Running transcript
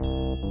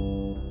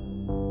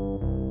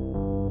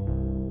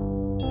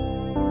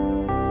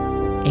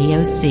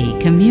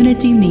AOC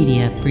Community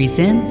Media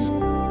presents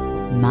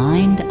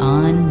Mind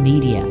on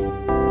Media.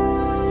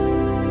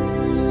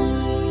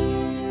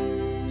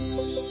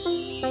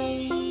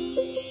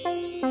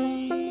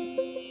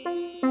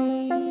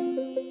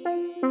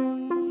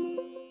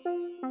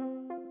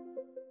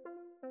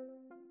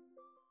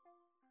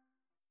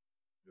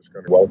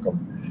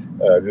 Welcome.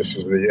 This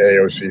is the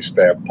AOC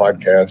staff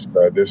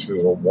podcast. This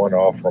is a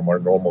one-off from our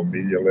normal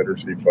media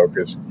literacy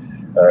focus.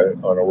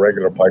 On a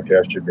regular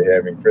podcast, you'd be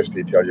having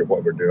Christy tell you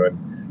what we're doing.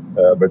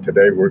 But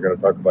today we're going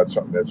to talk about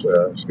something that's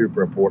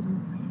super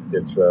important.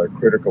 It's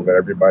critical that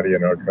everybody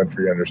in our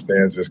country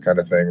understands this kind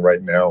of thing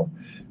right now.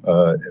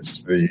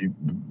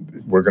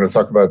 We're going to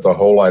talk about the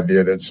whole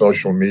idea that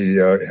social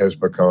media has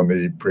become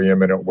the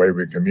preeminent way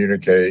we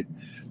communicate,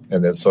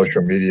 and that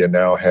social media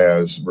now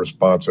has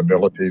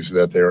responsibilities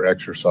that they're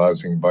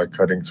exercising by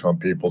cutting some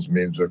people's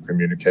means of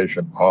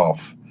communication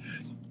off.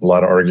 A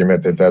lot of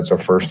argument that that's a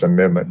First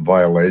Amendment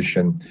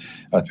violation.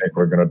 I think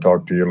we're going to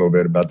talk to you a little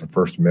bit about the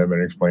First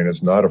Amendment and explain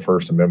it's not a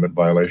First Amendment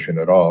violation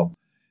at all.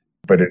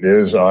 But it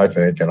is, I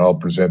think, and I'll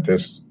present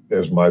this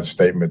as my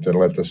statement to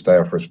let the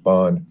staff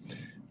respond.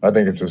 I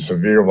think it's a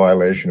severe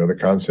violation of the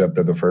concept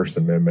of the First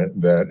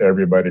Amendment that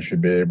everybody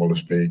should be able to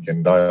speak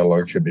and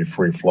dialogue should be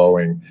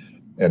free-flowing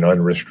and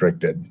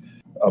unrestricted.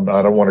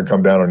 I don't want to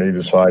come down on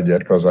either side yet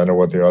because I know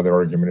what the other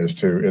argument is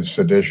too. It's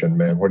sedition,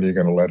 man. What are you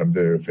going to let them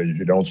do? If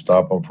you don't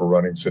stop them for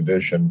running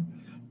sedition,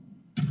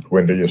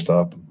 when do you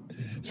stop them?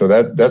 So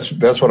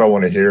that's what I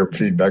want to hear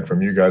feedback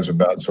from you guys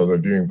about, so the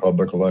viewing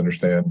public will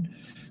understand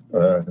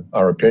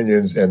our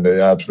opinions and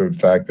the absolute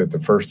fact that the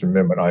First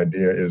Amendment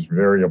idea is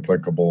very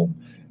applicable,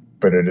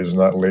 but it is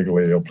not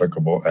legally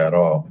applicable at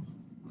all.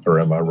 Or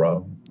am I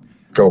wrong?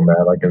 Go,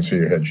 Matt. I can see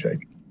your head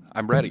shake.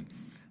 I'm ready.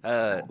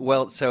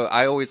 So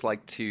I always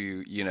like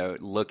to,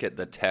 look at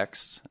the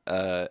text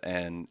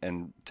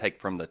and take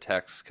from the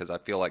text, because I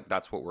feel like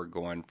that's what we're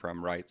going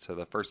from, right? So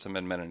the First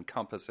Amendment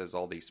encompasses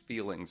all these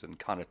feelings and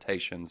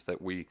connotations that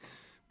we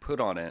put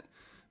on it.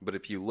 But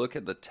if you look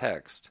at the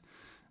text,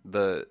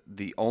 the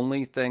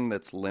only thing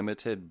that's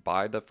limited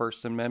by the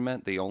First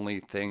Amendment, the only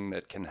thing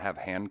that can have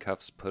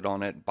handcuffs put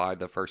on it by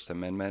the First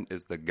Amendment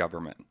is the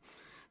government.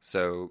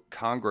 So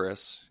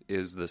Congress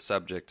is the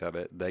subject of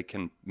it. They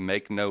can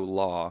make no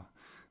law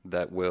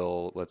that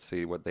will, let's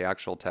see what the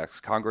actual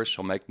text, Congress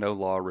shall make no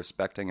law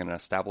respecting an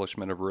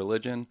establishment of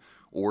religion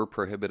or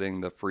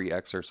prohibiting the free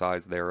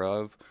exercise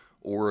thereof,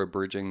 or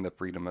abridging the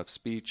freedom of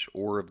speech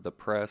or of the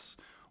press,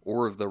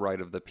 or of the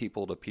right of the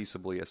people to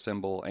peaceably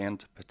assemble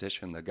and to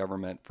petition the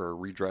government for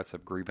redress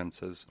of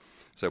grievances.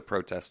 So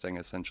protesting,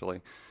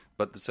 essentially.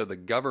 But so the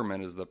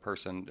government is the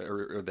person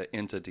or the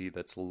entity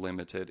that's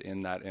limited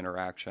in that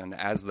interaction,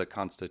 as the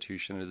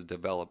Constitution is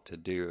developed to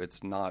do.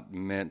 It's not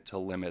meant to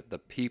limit the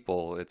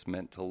people. It's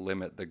meant to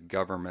limit the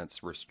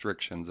government's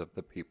restrictions of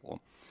the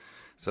people.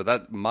 So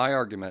that my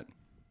argument.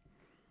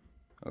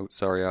 Oh,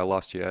 sorry, I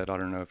lost you, Ed. I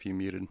don't know if you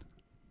muted.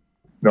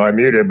 No, I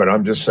muted, but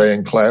I'm just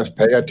saying, class,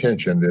 pay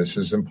attention. This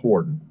is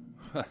important.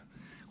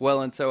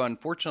 Well, and so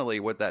unfortunately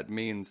what that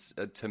means,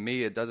 to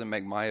me, it doesn't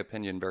make my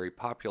opinion very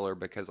popular,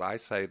 because I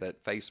say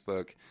that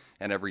Facebook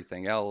and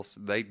everything else,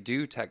 they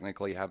do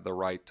technically have the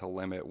right to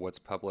limit what's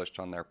published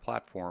on their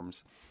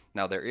platforms.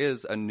 Now, there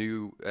is a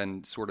new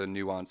and sort of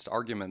nuanced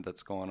argument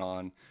that's going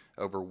on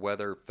over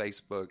whether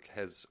Facebook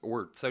has,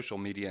 or social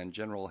media in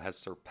general, has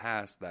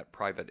surpassed that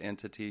private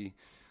entity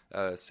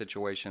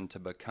situation to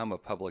become a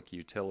public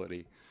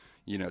utility.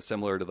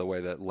 Similar to the way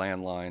that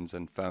landlines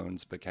and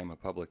phones became a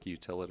public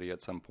utility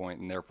at some point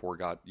and therefore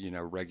got,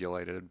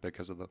 regulated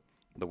because of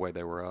the way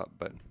they were up.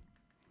 But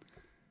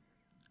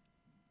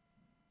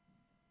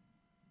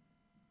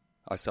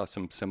I saw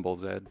some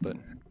symbols, Ed, but...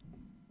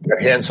 The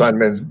hand sign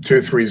means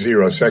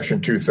 230, section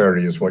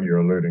 230 is what you're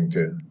alluding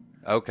to.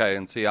 Okay,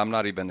 and see, I'm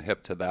not even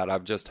hip to that.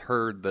 I've just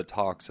heard the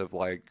talks of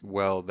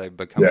they've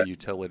become a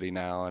utility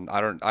now, and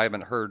I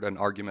haven't heard an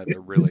argument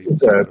that really.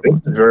 It's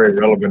very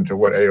relevant to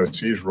what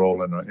AOC's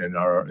role in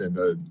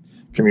the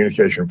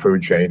communication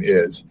food chain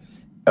is.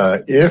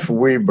 If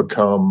we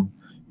become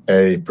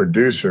a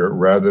producer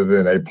rather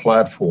than a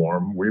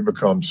platform, we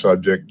become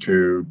subject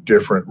to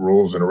different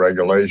rules and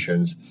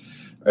regulations.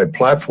 A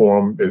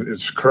platform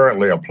is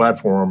currently a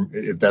platform.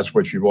 If that's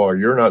what you are,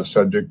 you're not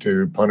subject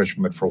to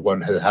punishment for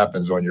what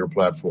happens on your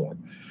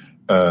platform.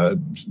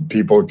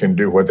 People can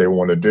do what they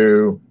want to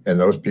do, and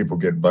those people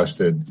get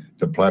busted.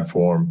 The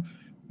platform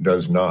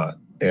does not.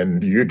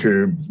 And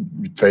YouTube,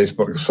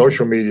 Facebook,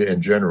 social media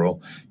in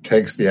general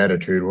takes the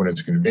attitude when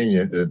it's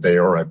convenient that they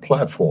are a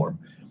platform.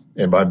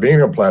 And by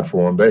being a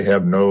platform, they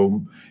have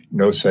no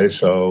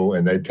say-so,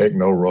 and they take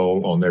no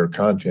role on their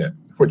content,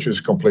 which is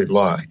a complete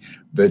lie.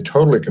 They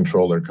totally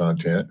control their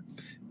content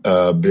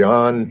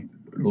beyond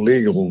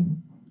legal.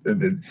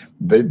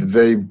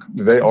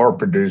 They are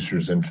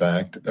producers, in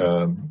fact,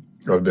 of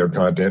their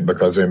content,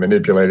 because they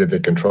manipulate it, they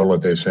control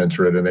it, they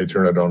censor it, and they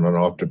turn it on and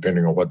off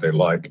depending on what they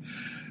like.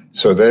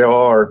 So they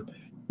are.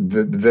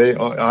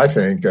 I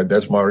think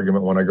that's my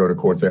argument when I go to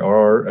court. They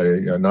are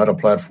not a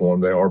platform.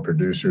 They are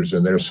producers,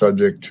 and they're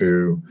subject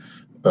to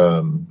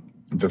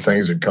the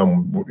things that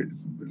come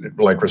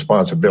like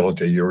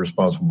responsibility. You're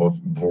responsible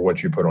for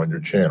what you put on your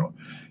channel.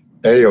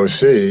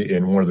 AOC,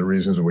 and one of the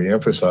reasons we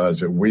emphasize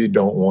that we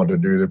don't want to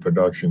do the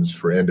productions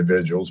for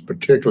individuals,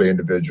 particularly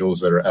individuals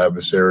that are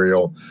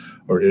adversarial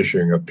or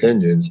issuing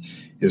opinions,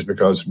 is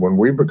because when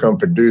we become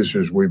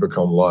producers, we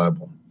become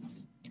liable.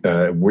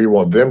 We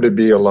want them to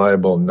be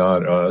liable,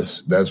 not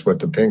us. That's what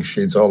the Pink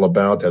Sheet's all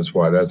about. That's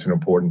why that's an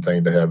important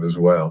thing to have as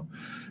well.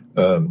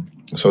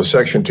 So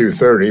Section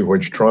 230,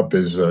 which Trump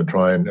is his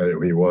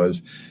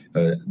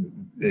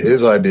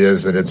idea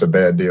is that it's a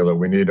bad deal, that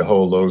we need to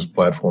hold those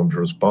platforms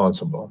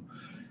responsible.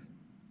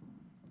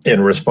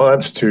 In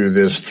response to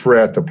this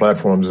threat, the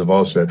platforms have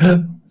all said,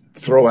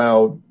 throw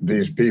out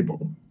these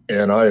people.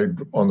 And I,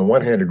 on the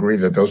one hand, agree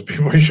that those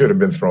people should have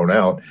been thrown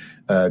out.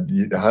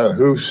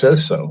 Who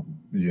says so?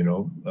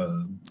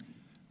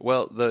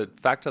 Well, the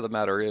fact of the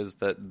matter is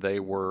that they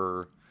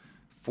were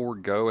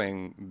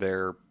foregoing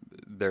their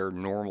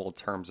normal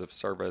terms of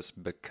service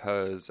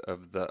because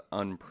of the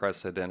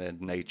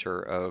unprecedented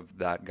nature of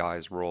that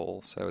guy's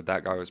role. So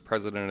that guy was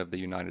president of the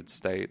United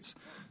States.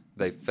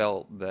 They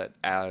felt that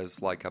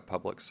as like a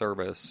public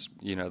service,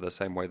 the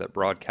same way that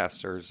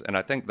broadcasters, and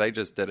I think they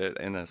just did it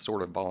in a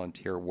sort of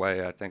volunteer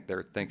way. I think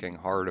they're thinking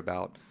hard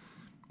about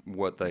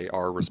what they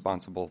are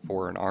responsible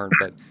for and aren't,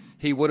 but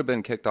he would have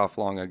been kicked off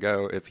long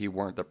ago if he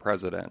weren't the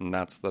president, and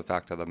that's the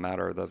fact of the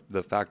matter.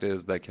 The fact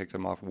is they kicked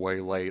him off way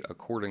late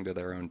according to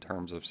their own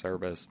terms of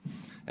service,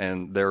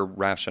 and their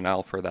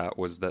rationale for that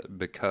was that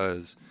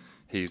because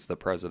he's the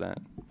president.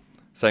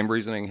 Same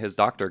reasoning his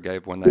doctor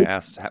gave when they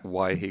asked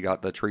why he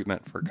got the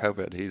treatment for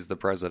COVID. He's the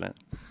president.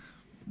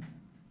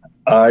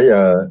 I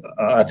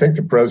think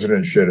the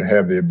president should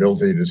have the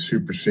ability to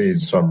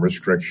supersede some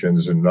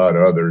restrictions and not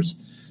others.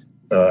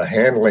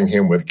 Handling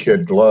him with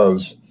kid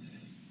gloves,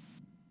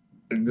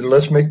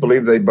 let's make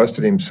believe they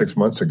busted him 6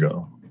 months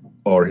ago,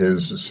 or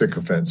his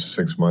sycophants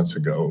 6 months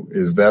ago.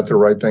 Is that the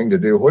right thing to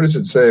do? What does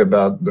it say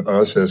about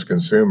us as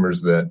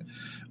consumers that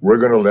we're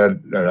going to let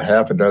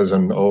half a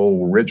dozen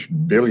old rich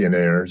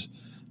billionaires,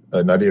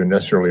 not even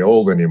necessarily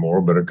old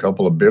anymore, but a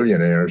couple of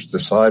billionaires,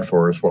 decide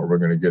for us what we're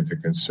going to get to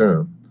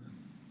consume?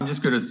 I'm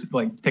just going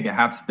to take a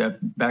half step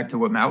back to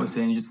what Matt was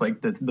saying, just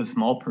like the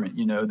small print,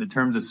 the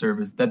terms of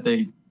service that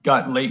they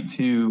got late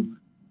to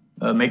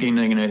making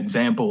an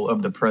example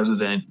of the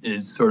president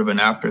is sort of an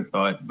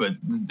afterthought, but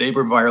they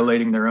were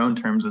violating their own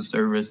terms of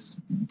service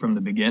from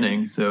the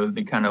beginning. So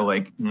they kind of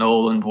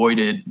null and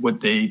voided what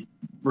they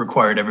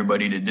required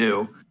everybody to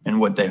do and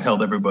what they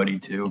held everybody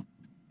to.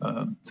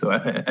 So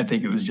I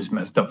think it was just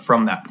messed up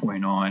from that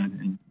point on,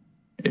 and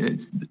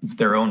it's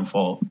their own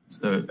fault.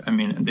 So, I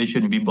mean, they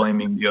shouldn't be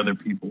blaming the other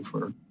people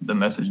for the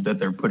message that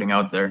they're putting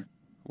out there.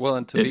 Well,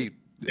 and to be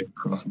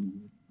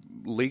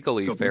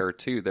legally fair,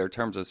 too, their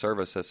terms of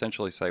service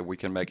essentially say we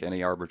can make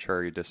any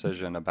arbitrary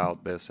decision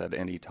about this at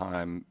any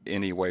time,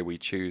 any way we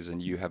choose,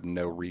 and you have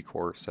no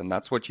recourse. And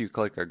that's what you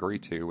click agree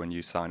to when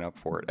you sign up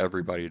for it.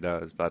 Everybody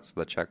does. That's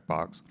the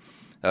checkbox.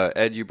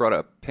 Ed, you brought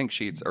up Pink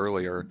Sheets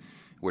earlier,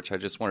 which I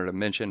just wanted to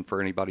mention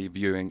for anybody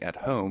viewing at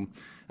home.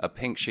 A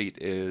Pink Sheet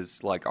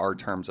is like our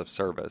terms of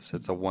service.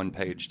 It's a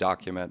one-page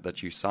document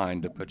that you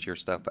sign to put your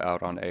stuff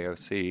out on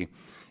AOC.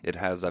 It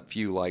has a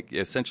few,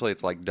 essentially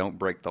it's like don't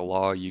break the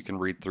law. You can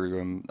read through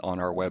them on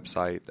our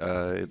website.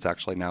 It's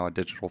actually now a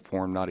digital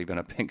form, not even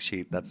a Pink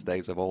Sheet. That's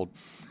days of old.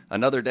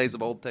 Another days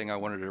of old thing I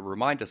wanted to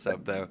remind us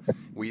of, though,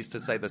 we used to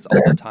say this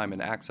all the time in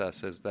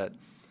Access, is that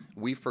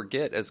we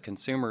forget as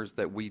consumers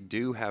that we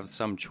do have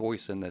some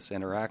choice in this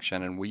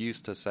interaction. And we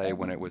used to say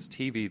when it was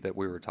TV that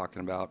we were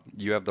talking about,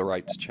 you have the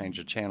right to change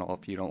the channel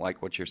if you don't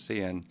like what you're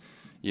seeing.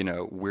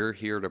 We're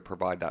here to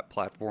provide that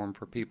platform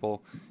for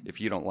people.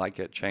 If you don't like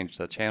it, change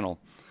the channel.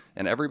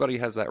 And everybody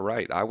has that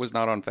right. I was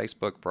not on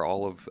Facebook for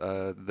all of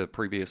the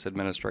previous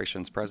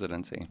administration's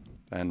presidency.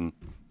 And,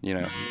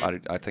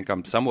 I think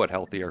I'm somewhat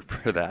healthier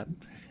for that.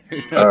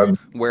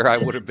 Where I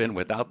would have been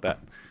without that.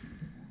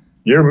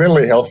 You're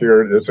mentally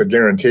healthier, it's a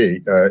guarantee.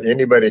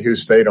 Anybody who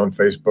stayed on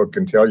Facebook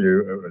can tell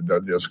you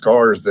the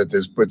scars that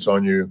this puts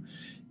on you,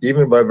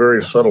 even by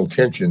very subtle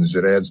tensions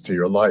it adds to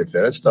your life.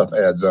 That stuff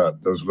adds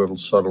up, those little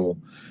subtle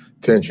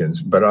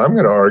tensions. But I'm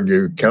going to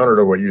argue, counter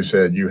to what you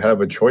said, you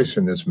have a choice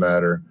in this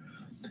matter.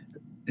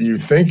 You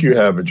think you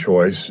have a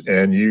choice,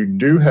 and you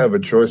do have a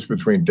choice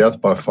between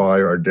death by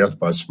fire or death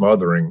by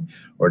smothering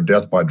or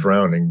death by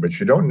drowning, but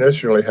you don't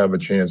necessarily have a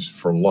chance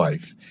for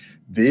life.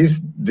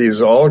 These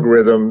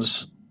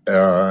algorithms,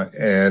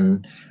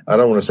 and I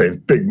don't want to say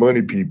big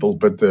money people,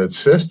 but the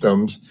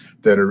systems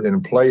that are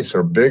in place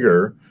are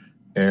bigger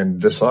and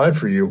decide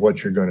for you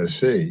what you're going to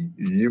see.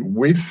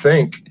 We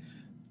think,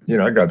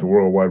 I got the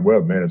World Wide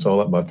Web, man. It's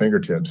all at my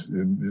fingertips.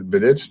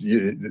 But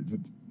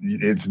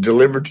it's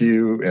delivered to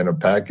you in a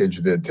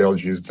package that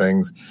tells you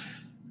things.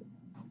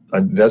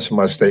 And that's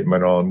my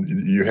statement on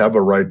you have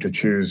a right to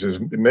choose. Is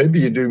maybe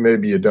you do,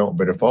 maybe you don't.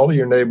 But if all of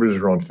your neighbors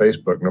are on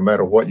Facebook, no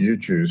matter what you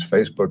choose,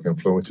 Facebook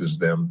influences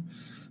them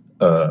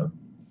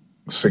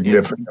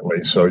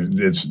significantly. So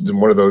it's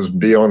one of those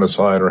be on the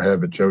side or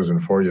have it chosen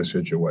for you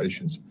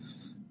situations.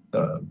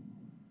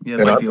 Yeah,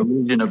 like the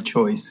illusion of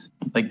choice.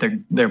 Like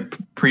they're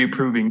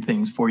pre-approving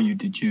things for you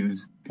to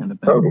choose, kind of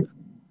thing.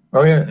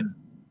 Oh yeah.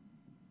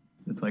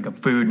 It's like a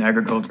food and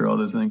agriculture, all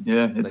those things.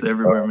 Yeah, it's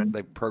everywhere, man.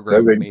 They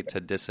programmed me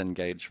to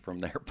disengage from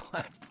their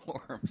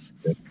platforms.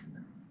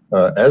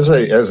 As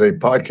a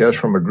podcast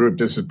from a group,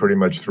 this is pretty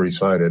much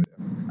three-sided.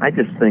 I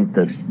just think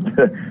that,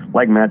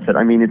 like Matt said,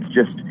 I mean, it's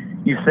just,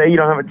 you say you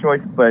don't have a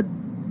choice, but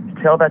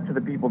tell that to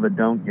the people that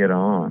don't get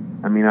on.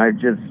 I mean,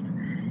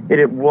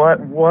 what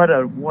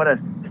a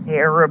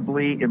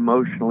terribly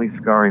emotionally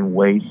scarring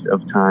waste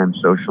of time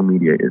social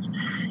media is.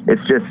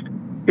 It's just,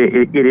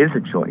 it is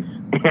a choice.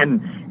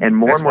 And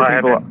more and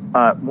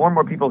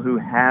more people who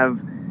have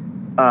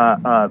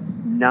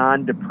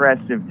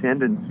non-depressive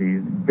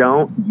tendencies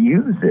don't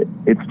use it.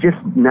 It's just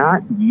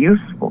not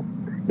useful.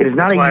 It is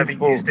not a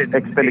useful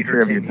expenditure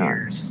of your time.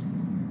 Years.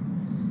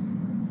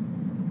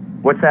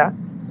 What's that?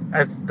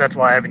 That's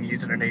why I haven't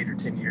used it in 8 or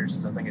 10 years,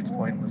 is I think it's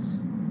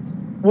pointless.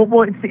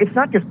 Well, it's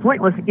not just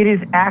pointless. It is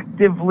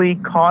actively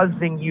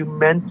causing you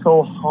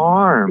mental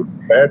harm.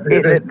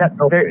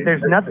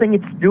 There's nothing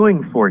it's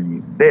doing for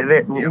you.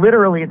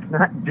 Literally, it's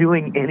not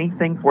doing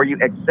anything for you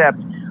except,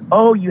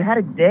 oh, you had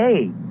a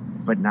day,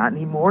 but not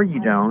anymore. You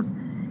don't.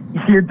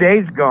 Your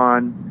day's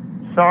gone.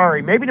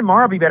 Sorry. Maybe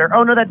tomorrow will be better.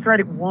 Oh, no, that's right.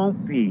 It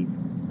won't be,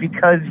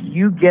 because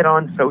you get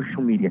on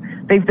social media.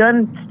 They've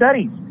done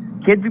studies.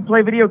 Kids who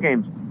play video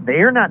games,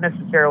 they are not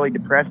necessarily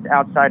depressed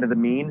outside of the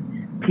mean.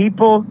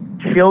 People,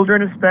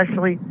 children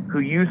especially, who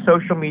use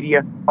social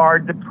media are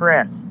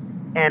depressed,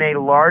 and a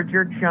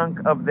larger chunk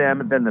of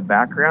them than the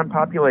background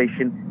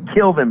population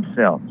kill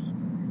themselves.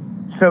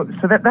 So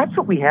that's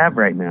what we have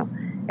right now.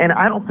 And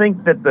I don't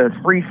think that the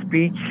free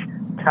speech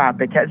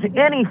topic has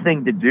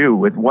anything to do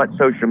with what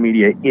social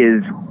media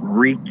is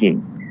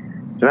wreaking.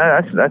 So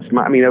that's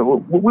my. I mean,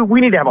 we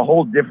need to have a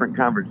whole different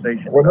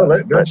conversation. Well, I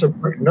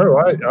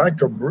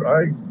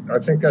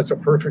think that's a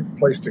perfect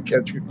place to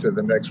catch you to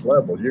the next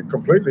level. You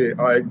completely.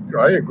 I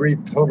agree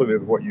totally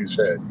with what you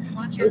said.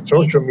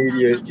 Social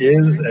media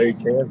is a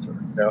cancer.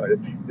 Now,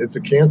 it's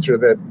a cancer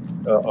that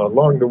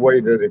along the way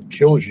that it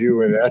kills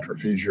you and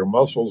atrophies your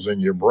muscles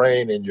and your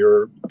brain and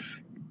your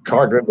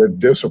cognitive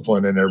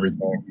discipline and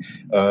everything.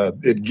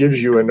 It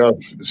gives you enough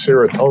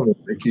serotonin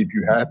to keep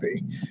you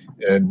happy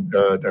and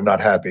not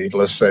happy,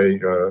 let's say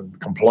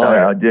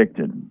compliant.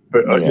 Addicted.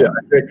 But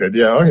addicted.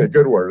 Yeah, okay,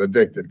 good word,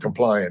 addicted,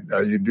 compliant.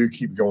 You do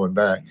keep going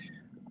back.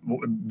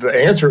 The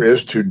answer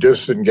is to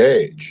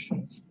disengage.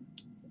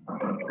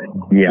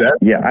 Yeah.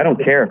 I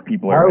don't care if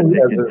people are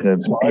addicted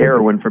to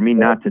heroin for me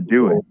not to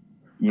do it.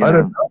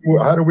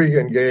 How do we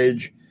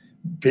engage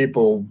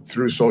people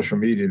through social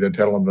media to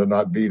tell them to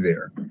not be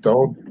there?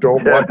 Don't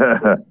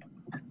watch.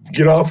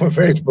 Get off of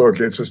Facebook.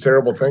 It's a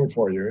terrible thing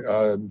for you.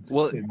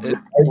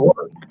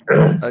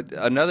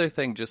 Another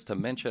thing just to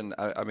mention,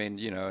 I mean,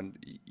 and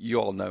you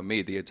all know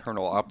me, the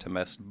eternal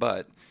optimist,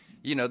 but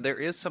there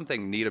is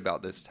something neat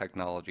about this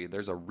technology.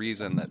 There's a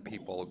reason that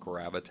people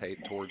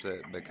gravitate towards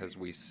it, because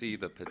we see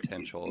the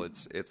potential.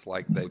 It's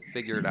like they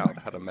figured out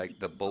how to make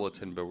the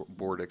bulletin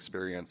board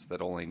experience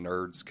that only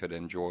nerds could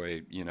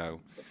enjoy,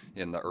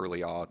 in the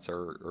early aughts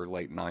or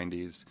late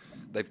 90s.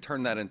 They've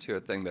turned that into a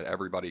thing that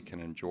everybody can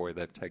enjoy.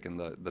 They've taken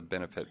the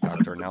benefit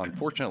factor. Now,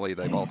 unfortunately,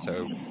 they've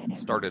also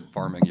started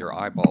farming your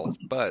eyeballs,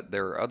 but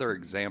there are other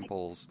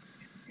examples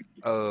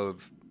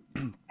of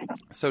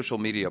social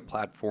media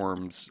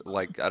platforms,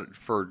 like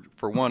for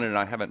one, and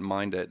I haven't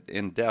mined it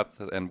in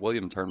depth, and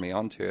William turned me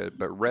onto it,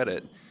 but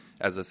Reddit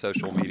as a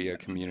social media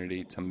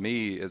community to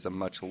me is a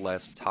much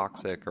less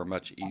toxic or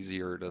much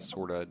easier to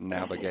sort of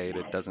navigate.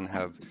 It doesn't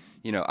have,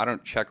 I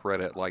don't check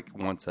Reddit like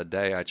once a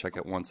day. I check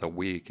it once a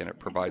week, and it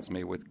provides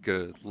me with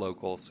good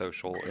local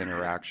social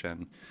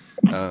interaction.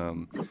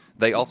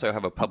 They also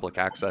have a public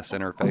access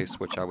interface,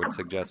 which I would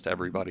suggest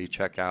everybody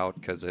check out,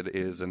 because it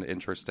is an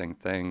interesting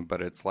thing,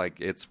 but it's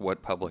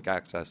what public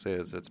access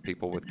is. It's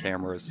people with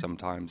cameras,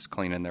 sometimes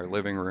cleaning their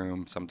living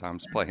room,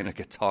 sometimes playing a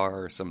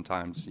guitar,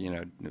 sometimes,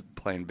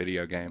 playing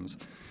video games.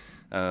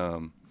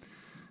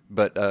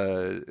 But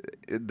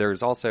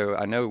there's also,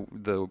 I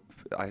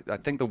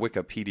think the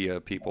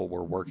Wikipedia people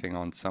were working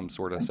on some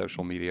sort of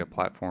social media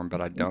platform,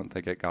 but I don't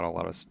think it got a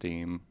lot of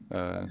steam.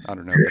 I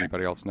don't know if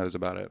anybody else knows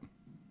about it.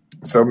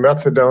 So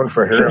methadone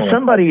for heroin.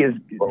 Somebody's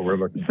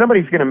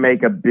going to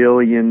make $1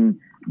 billion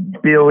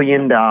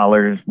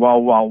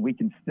while we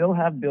can still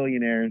have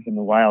billionaires in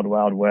the wild,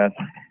 wild west.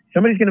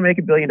 Somebody's going to make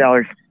 $1 billion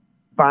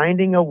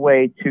finding a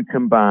way to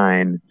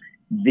combine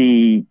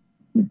the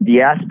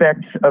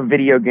aspects of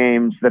video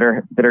games that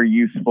are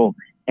useful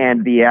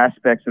and the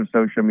aspects of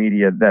social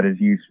media that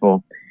is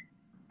useful.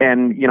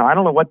 And, I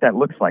don't know what that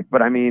looks like,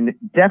 but I mean,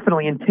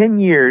 definitely in 10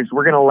 years,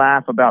 we're going to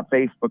laugh about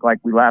Facebook like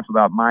we laugh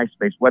about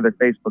MySpace, whether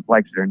Facebook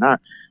likes it or not.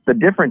 The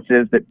difference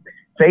is that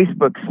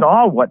Facebook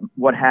saw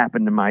what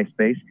happened to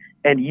MySpace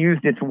and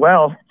used its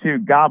wealth to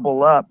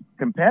gobble up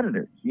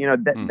competitors.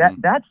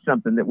 That's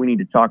something that we need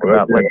to talk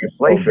about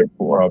legislation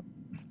for.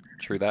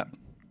 True that.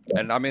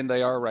 And I mean,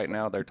 they are right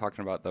now. They're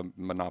talking about the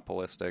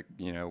monopolistic,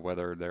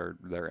 whether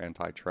they're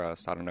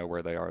antitrust. I don't know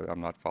where they are.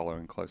 I'm not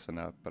following close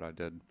enough, but I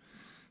did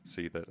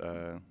see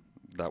that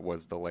that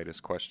was the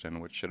latest question,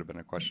 which should have been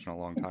a question a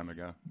long time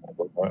ago.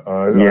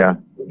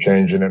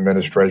 Change in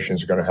administration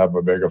is going to have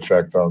a big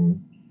effect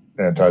on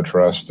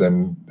antitrust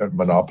and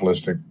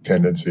monopolistic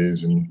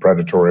tendencies and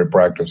predatory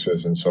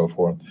practices and so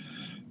forth.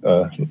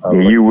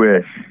 You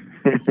wish.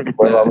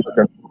 Well, I'm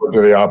looking forward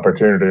to the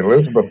opportunity.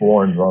 Elizabeth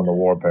Warren's on the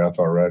warpath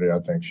already. I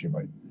think she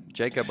might.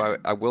 Jacob,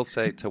 I will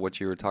say to what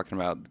you were talking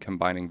about,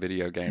 combining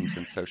video games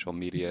and social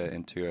media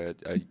into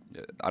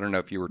I don't know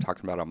if you were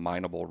talking about a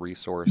mineable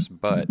resource,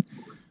 but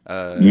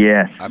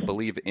yes. I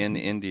believe in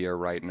India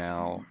right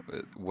now,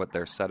 what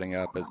they're setting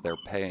up is they're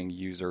paying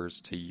users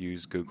to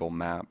use Google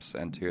Maps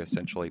and to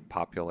essentially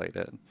populate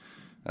it.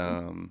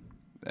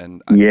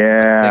 And I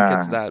think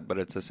it's that, but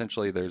it's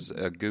essentially there's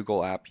a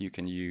Google app you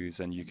can use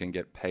and you can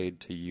get paid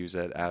to use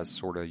it as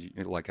sort of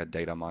like a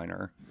data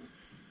miner.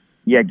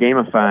 Yeah,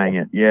 gamifying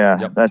it. Yeah,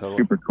 yep, that's totally.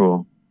 Super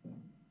cool.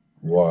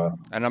 Wow.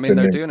 And I mean,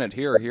 they're doing it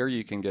here. Here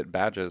you can get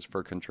badges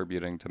for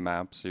contributing to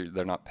maps.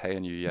 They're not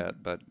paying you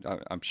yet, but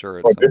I'm sure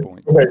at some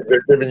point.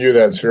 They're giving you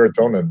that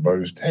serotonin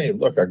boost. Hey,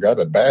 look, I got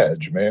a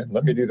badge, man.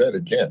 Let me do that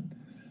again.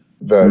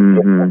 The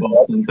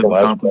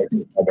aspect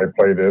of how they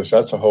play this,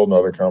 that's a whole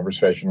nother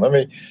conversation.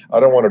 I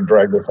don't want to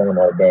drag this on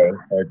all day.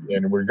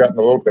 And we've gotten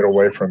a little bit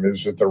away from,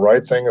 is it the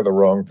right thing or the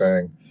wrong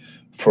thing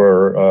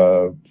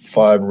for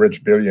 5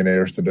 rich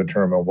billionaires to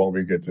determine what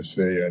we get to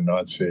see and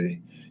not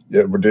see?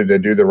 Did they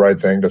do the right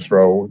thing to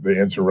throw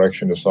the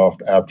insurrectionists off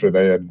after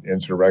they had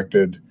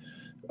insurrected?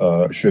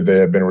 Should they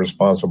have been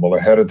responsible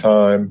ahead of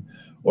time?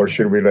 Or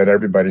should we let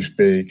everybody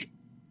speak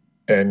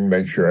and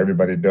make sure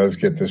everybody does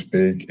get to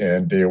speak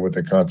and deal with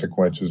the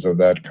consequences of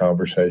that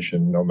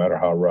conversation, no matter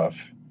how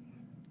rough?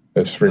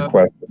 That's 3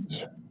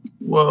 questions.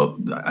 Well,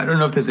 I don't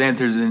know if this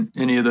answers in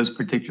any of those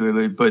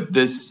particularly, but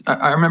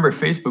I remember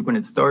Facebook when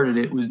it started,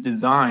 it was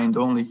designed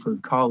only for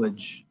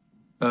college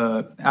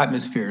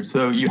atmosphere.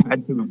 So you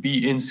had to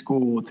be in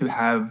school to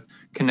have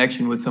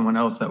connection with someone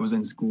else that was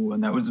in school,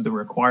 and that was the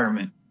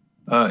requirement.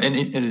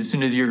 And as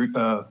soon as your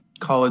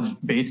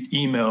college-based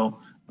email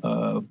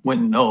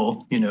went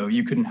null,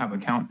 you couldn't have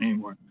an account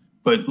anymore.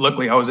 But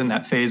luckily, I was in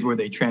that phase where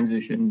they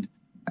transitioned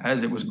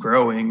as it was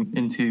growing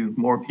into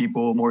more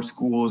people, more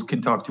schools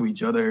could talk to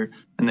each other,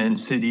 and then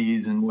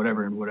cities and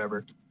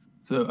whatever.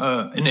 So,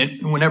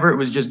 whenever it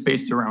was just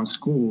based around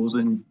schools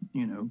and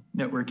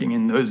networking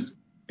in those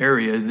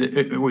areas,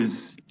 it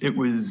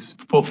was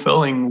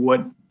fulfilling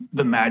what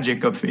the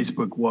magic of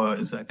Facebook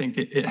was. I think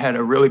it had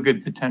a really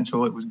good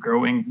potential. It was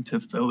growing to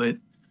fill it.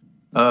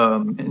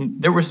 And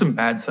there were some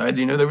bad sides,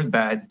 there was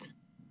bad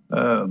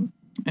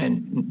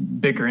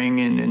and bickering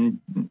and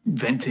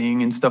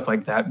venting and stuff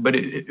like that. But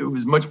it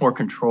was much more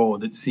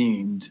controlled, it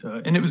seemed.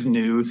 And it was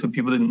new, so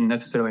people didn't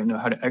necessarily know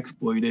how to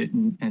exploit it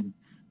and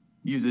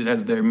use it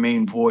as their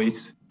main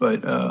voice.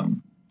 But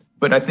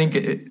I think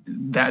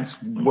that's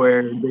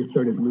where they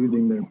started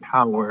losing their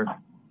power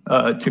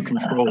to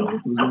control it.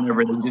 It was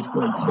whenever they just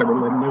started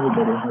letting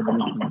everybody have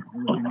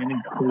any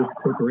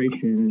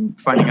corporation,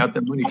 finding out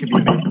that money could be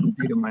made from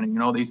data mining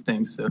and all these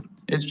things. So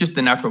it's just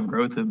the natural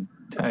growth of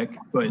tech.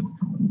 But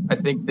I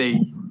think they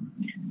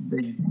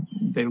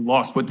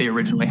lost what they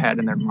originally had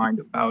in their mind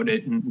about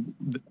it and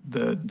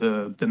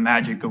the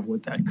magic of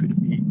what that could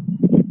be.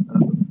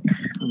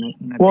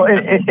 Well,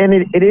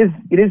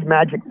 it is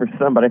magic for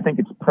some, but I think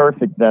it's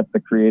perfect that the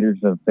creators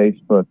of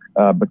Facebook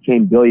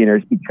became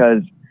billionaires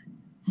because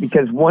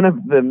one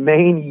of the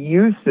main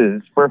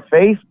uses for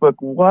Facebook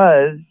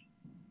was,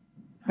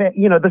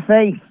 the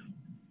face.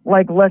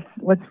 Like,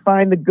 let's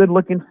find the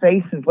good-looking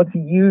faces. Let's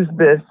use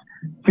this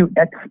to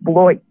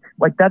exploit.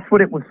 Like, that's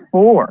what it was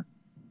for.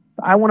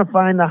 I want to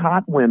find the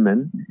hot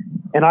women,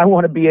 and I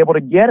want to be able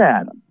to get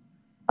at them.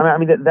 I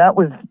mean, that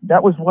was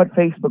what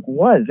Facebook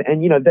was,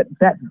 and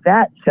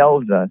that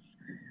tells us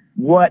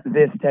what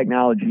this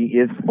technology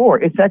is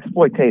for. It's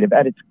exploitative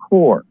at its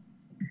core,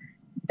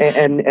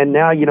 and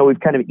now we've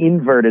kind of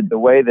inverted the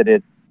way that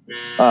it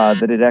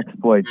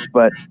exploits.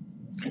 But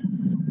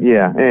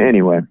yeah,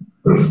 anyway.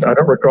 I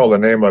don't recall the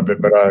name of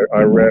it, but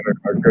I read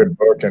a good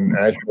book, and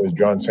actually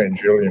John St.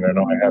 Julian and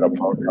I had a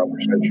phone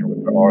conversation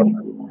with the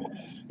author.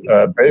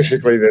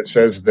 Basically, that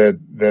says that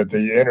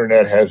the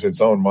internet has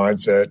its own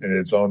mindset and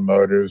its own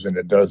motives, and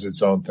it does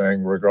its own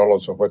thing,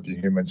 regardless of what the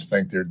humans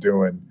think they're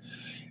doing.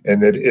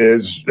 And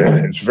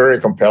it's very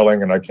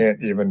compelling, and I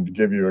can't even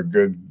give you a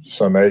good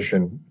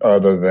summation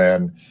other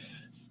than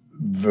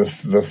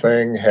the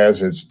thing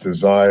has its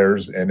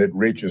desires, and it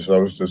reaches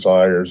those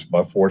desires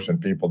by forcing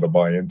people to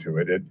buy into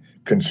it. It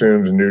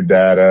consumes new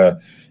data.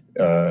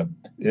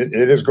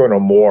 It is going to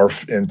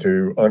morph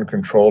into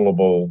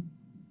uncontrollable,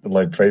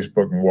 like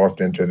Facebook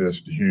morphed into this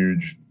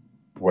huge,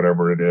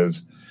 whatever it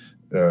is.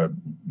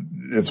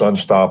 It's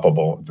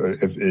unstoppable.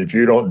 If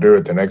you don't do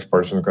it, the next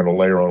person is going to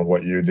layer on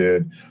what you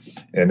did.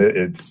 And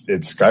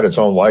it's got its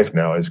own life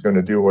now. It's going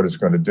to do what it's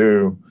going to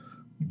do.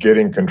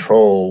 Getting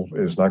control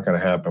is not going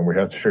to happen. We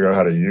have to figure out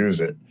how to use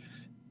it.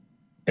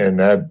 And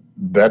that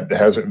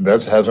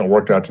hasn't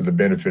worked out to the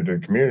benefit of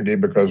the community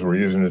because we're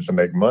using it to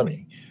make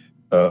money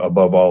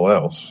above all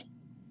else.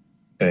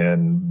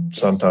 And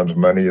sometimes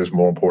money is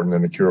more important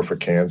than a cure for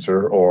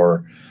cancer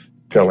or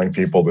telling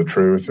people the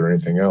truth or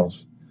anything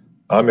else.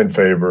 I'm in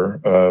favor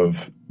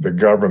of the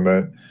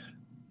government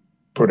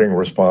putting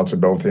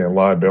responsibility and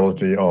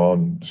liability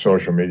on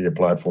social media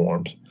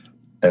platforms,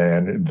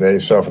 and they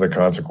suffer the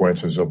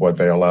consequences of what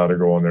they allow to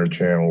go on their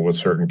channel with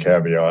certain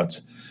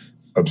caveats.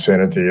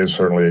 Obscenity is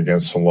certainly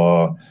against the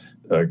law.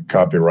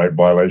 Copyright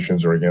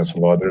violations are against the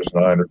law. There's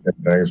 9 or 10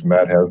 things.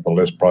 Matt has the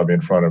list probably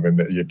in front of him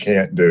that you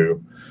can't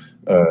do.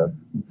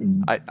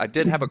 I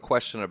did have a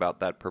question about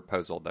that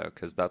proposal, though,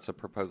 because that's a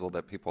proposal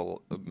that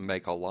people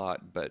make a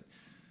lot. But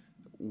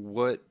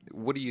what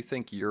do you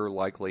think your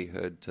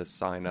likelihood to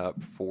sign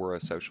up for a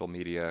social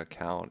media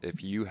account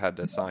if you had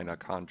to sign a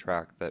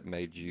contract that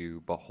made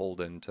you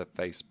beholden to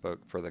Facebook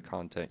for the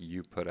content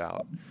you put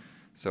out?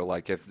 So,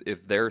 like,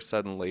 if they're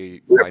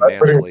suddenly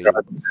financially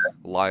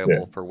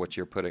liable for what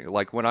you're putting,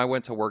 like when I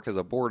went to work as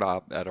a board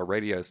op at a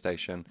radio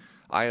station,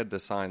 I had to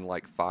sign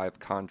like 5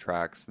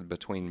 contracts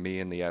between me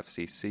and the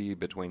FCC,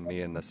 between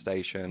me and the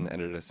station,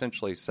 and it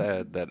essentially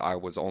said that I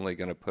was only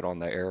going to put on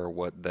the air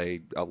what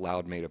they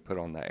allowed me to put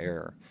on the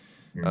air.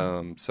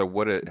 Mm-hmm. So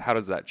how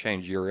does that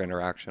change your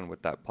interaction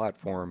with that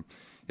platform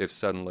if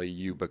suddenly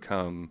you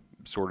become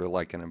sort of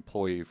like an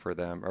employee for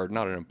them, or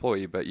not an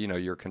employee, but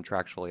you're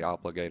contractually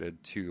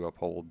obligated to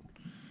uphold,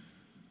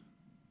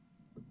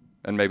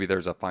 and maybe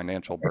there's a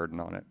financial burden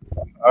on it?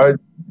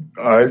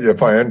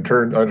 If I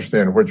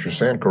understand what you're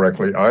saying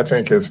correctly, I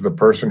think as the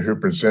person who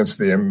presents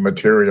the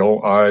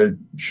material, I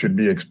should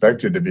be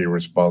expected to be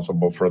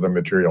responsible for the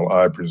material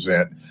I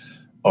present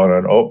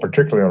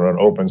particularly on an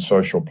open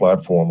social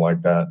platform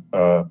like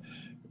that.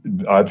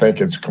 I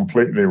think it's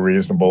completely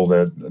reasonable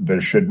that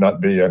there should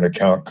not be an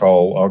account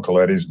called Uncle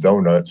Eddie's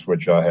Donuts,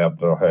 which I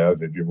happen to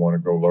have if you want to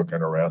go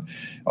looking around,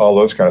 all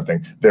those kind of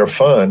things. They're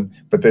fun,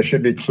 but they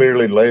should be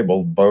clearly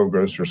labeled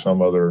bogus or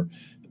some other.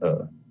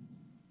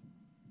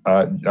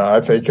 I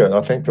think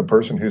the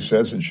person who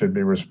says it should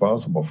be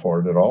responsible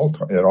for it at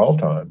all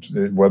times,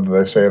 whether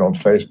they say it on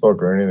Facebook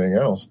or anything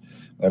else.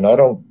 And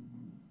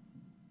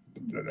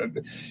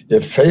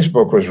if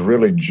Facebook was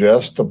really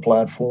just a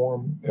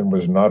platform and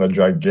was not a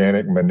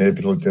gigantic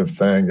manipulative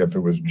thing, if it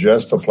was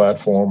just a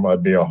platform,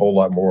 I'd be a whole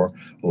lot more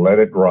let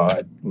it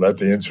ride, let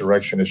the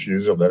insurrectionists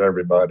use it, let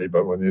everybody.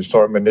 But when you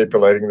start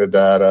manipulating the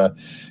data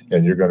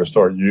and you're going to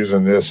start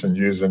using this and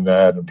using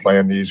that and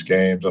playing these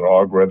games and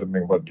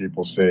algorithming what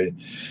people see,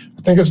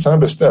 I think it's time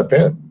to step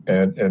in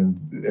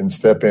and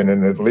step in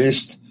and at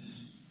least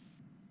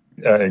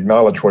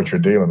acknowledge what you're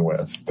dealing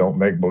with. Don't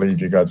make believe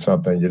you got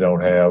something you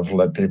don't have.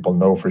 Let people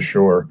know for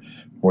sure.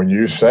 When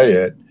you say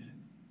it,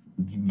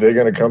 they're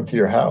going to come to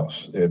your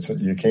house.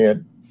 You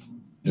can't,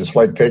 just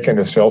like taking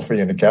a selfie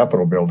in the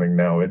Capitol building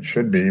now. It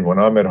should be when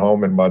I'm at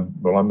home I'm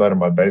not in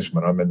my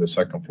basement. I'm in the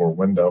second floor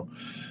window.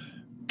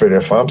 But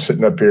if I'm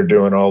sitting up here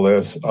doing all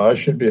this, I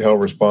should be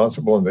held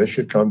responsible, and they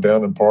should come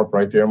down and park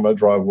right there in my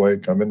driveway,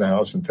 come in the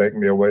house and take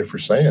me away for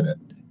saying it.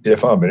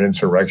 If I'm an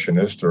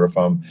insurrectionist or if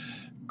I'm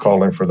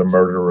calling for the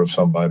murder of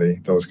somebody,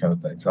 those kind of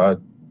things. I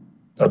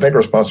think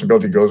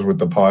responsibility goes with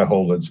the pie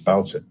hole that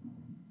spouts it,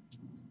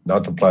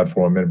 not the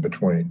platform in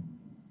between.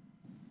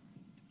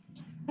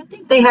 I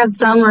think they have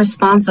some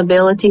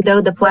responsibility,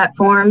 though, the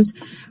platforms.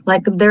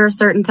 Like, there are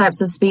certain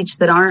types of speech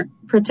that aren't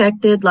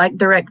protected, like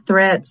direct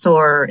threats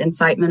or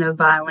incitement of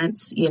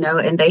violence,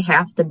 and they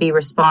have to be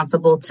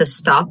responsible to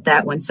stop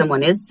that when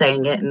someone is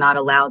saying it and not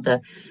allow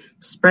the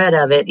spread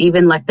of it.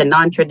 Even like the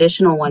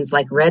non-traditional ones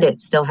like Reddit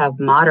still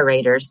have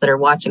moderators that are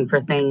watching for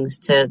things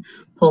to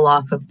pull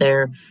off of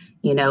their,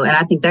 and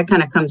I think that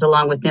kind of comes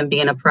along with them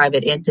being a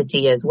private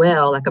entity as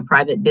well, like a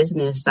private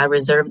business. I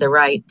reserve the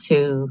right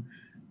to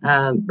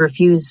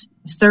refuse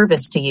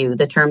service to you,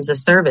 the terms of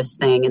service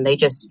thing, and they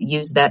just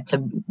use that to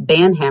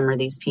banhammer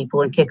these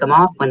people and kick them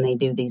off when they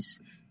do these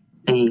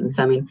things.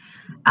 I mean,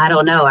 I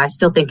don't know. I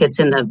still think it's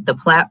in the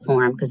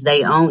platform because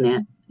they own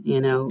it.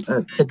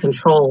 To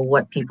control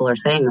what people are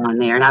saying on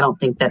there. And I don't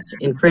think that's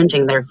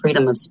infringing their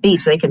freedom of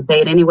speech. They can say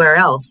it anywhere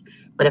else.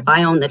 But if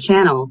I own the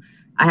channel,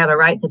 I have a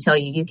right to tell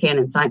you can't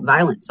incite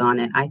violence on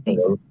it, I think.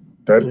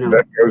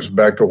 That goes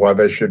back to why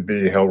they should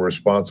be held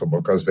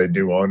responsible, because they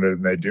do own it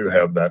and they do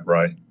have that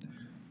right.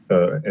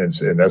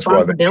 And that's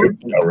why they should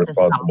be held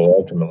responsible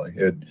ultimately.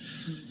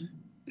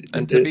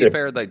 And to be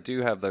fair, they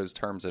do have those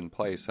terms in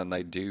place, and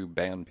they do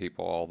ban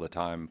people all the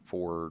time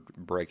for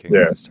breaking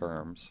those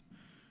terms.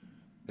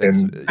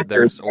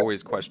 There's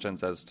always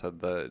questions as to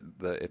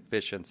the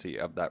efficiency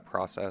of that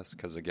process,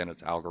 because, again,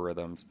 it's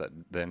algorithms that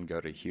then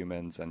go to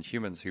humans, and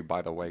humans who,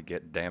 by the way,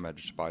 get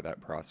damaged by that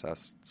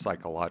process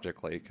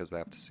psychologically because they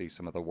have to see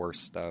some of the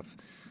worst stuff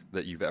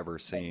that you've ever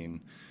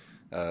seen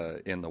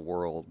in the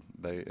world.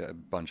 A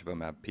bunch of them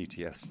have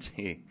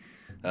PTSD.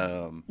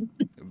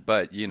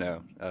 But,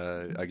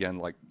 again,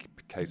 like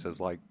cases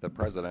like the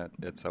president,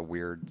 it's a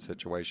weird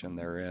situation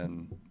they're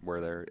in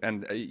where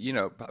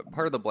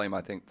part of the blame,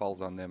 I think,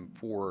 falls on them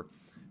for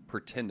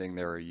pretending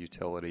they're a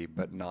utility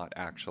but not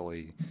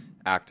actually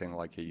acting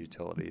like a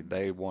utility.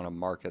 They want to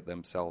market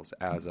themselves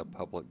as a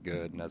public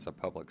good and as a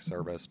public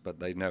service, but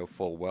they know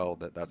full well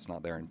that that's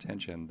not their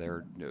intention.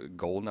 Their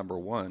goal number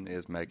one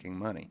is making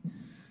money.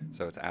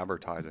 So it's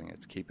advertising.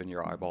 It's keeping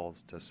your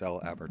eyeballs to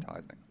sell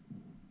advertising.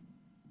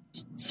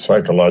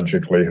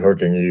 Psychologically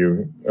hooking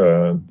you.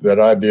 That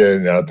idea,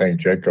 and I think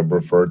Jacob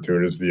referred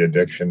to it as the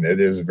addiction. It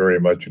is very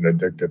much an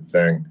addictive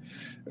thing.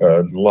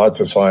 Lots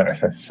of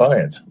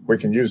science. We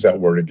can use that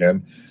word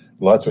again.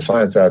 Lots of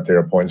science out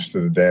there points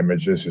to the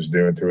damage this is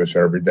doing to us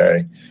every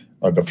day.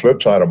 The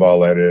flip side of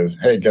all that is,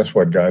 hey, guess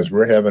what, guys?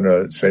 We're having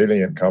a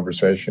salient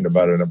conversation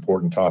about an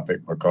important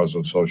topic because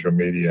of social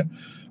media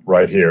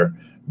right here.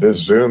 This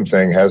Zoom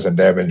thing hasn't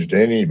damaged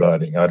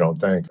anybody, I don't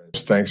think.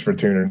 Thanks for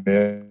tuning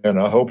in. And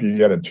I hope you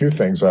get two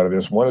things out of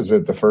this. One is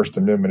that the First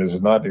Amendment is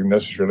not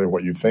necessarily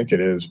what you think it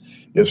is.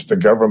 It's the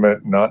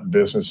government, not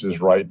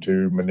businesses' right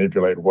to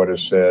manipulate what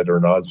is said or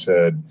not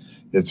said.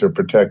 It's a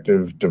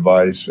protective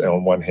device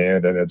on one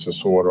hand, and it's a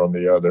sword on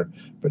the other.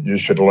 But you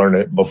should learn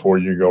it before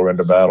you go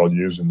into battle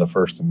using the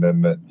First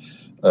Amendment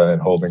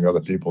and holding other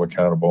people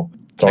accountable.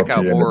 Check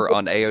out more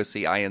on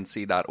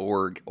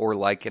AOCinc.org or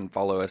like and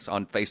follow us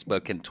on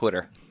Facebook and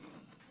Twitter.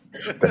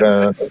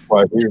 That's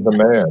why he's the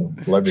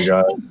man. Love you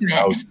guys.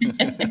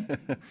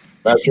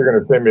 Matt, you're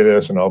going to send me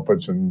this, and I'll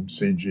put some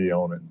CG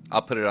on it.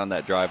 I'll put it on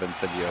that drive and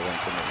send you a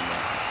link in the email.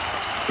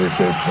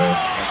 Appreciate it, man.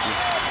 Thank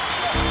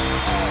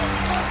you.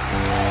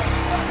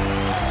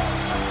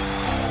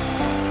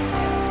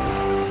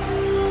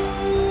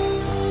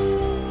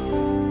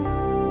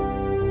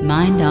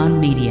 Mind On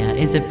Media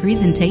is a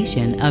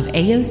presentation of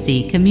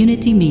AOC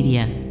Community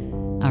Media.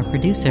 Our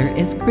producer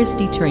is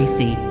Christy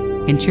Tracy.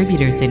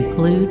 Contributors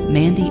include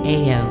Mandy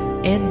Ayo,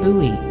 Ed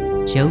Bowie,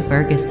 Joe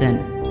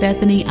Ferguson,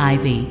 Bethany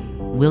Ivy,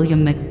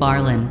 William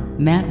McFarlane,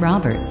 Matt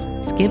Roberts,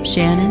 Skip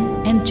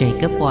Shannon, and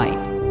Jacob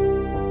White.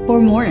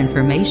 For more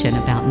information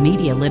about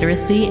media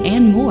literacy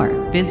and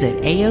more,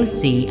 visit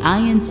AOCinc.org.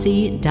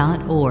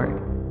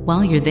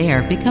 While you're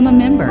there, become a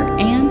member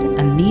and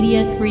a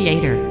media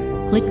creator.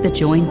 Click the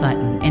join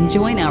button and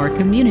join our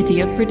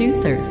community of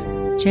producers.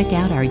 Check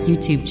out our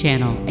YouTube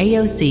channel,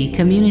 AOC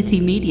Community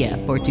Media,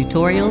 for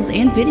tutorials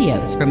and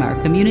videos from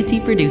our community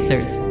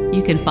producers.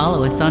 You can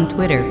follow us on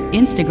Twitter,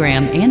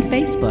 Instagram, and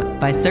Facebook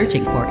by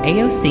searching for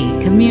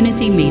AOC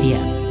Community Media.